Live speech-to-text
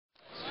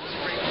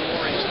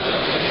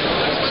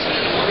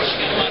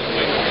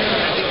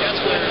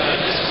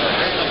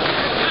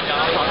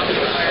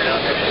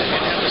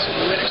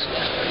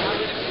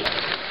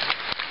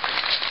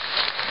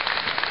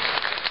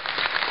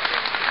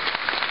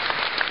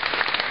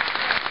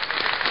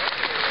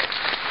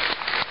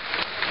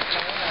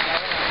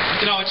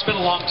it's been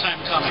a long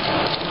time coming.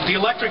 The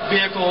electric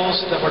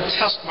vehicles that were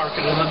test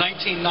marketed in the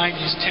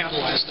 1990s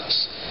tantalized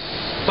us,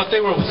 but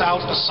they were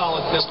without a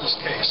solid business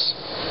case.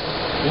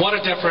 What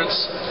a difference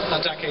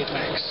a decade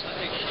makes.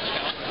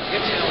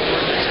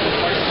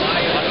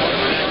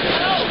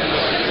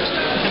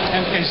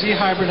 MKZ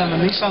Hybrid and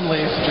the Nissan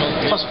LEAF,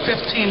 plus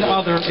 15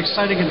 other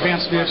exciting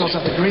advanced vehicles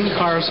at the Green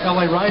Cars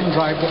LA Ride and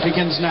Drive that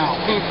begins now.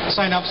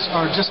 Sign-ups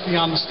are just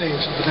beyond the stage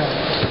of the day.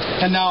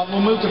 And now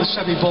we'll move to the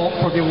Chevy Volt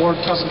for the award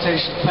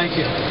presentation. Thank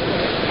you.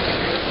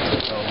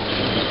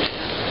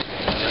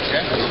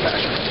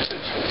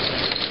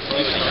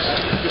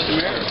 Mr.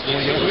 Mayor,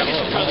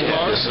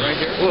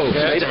 right here. Whoa,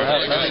 can't come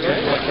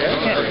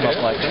up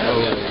like that.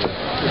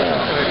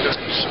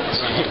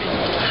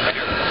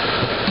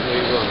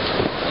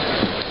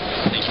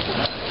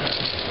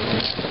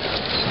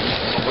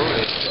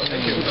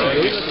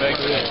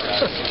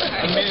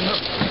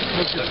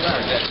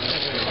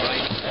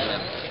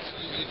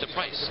 The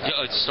price,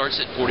 it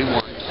starts at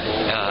 $41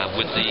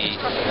 with the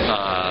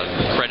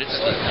credits.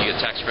 You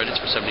get tax credits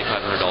for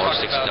 $7,500,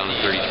 takes it down to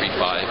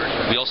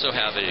 $33,500. We also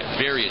have a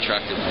very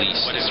attractive lease.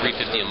 It's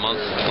 $350 a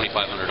month,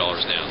 $2,500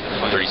 down,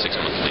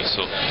 36-month lease.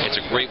 So it's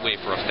a great way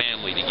for a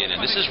family to get in.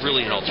 This is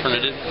really an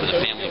alternative for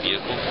the family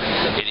vehicle.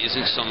 It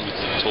isn't some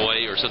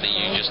toy or something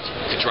you just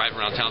could drive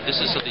around town. This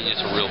is something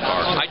that's a real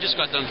car. I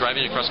just got done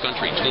driving across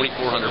country,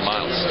 2,400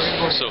 miles.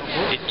 So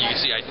you can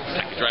see I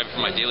could drive it for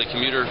my daily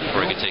commuter,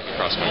 or I could take it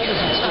cross country.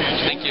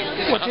 Thank you.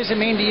 What does it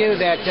mean to you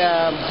that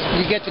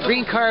you get the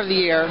Green Car of the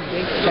Year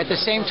at the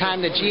same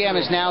time that GM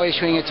is now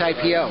issuing its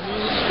IPO?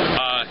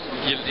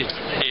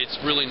 It's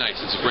really nice.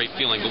 It's a great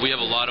feeling, but we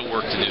have a lot of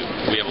work to do.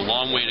 We have a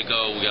long way to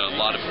go. We got a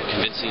lot of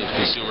convincing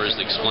consumers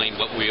to explain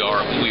what we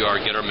are, who we are,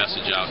 get our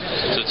message out.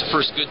 So it's the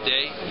first good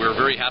day. We're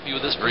very happy with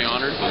this, very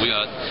honored, but we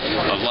got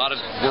a lot of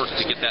work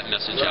to get that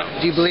message out.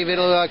 Do you believe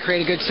it'll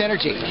create a good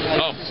synergy?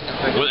 Oh,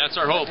 well, that's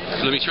our hope.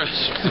 Let me try.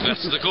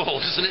 That's the goal,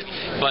 isn't it?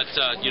 But,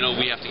 you know,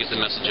 we have to get the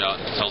message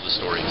out and tell the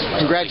story.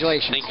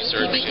 Congratulations. Thank you,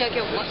 sir.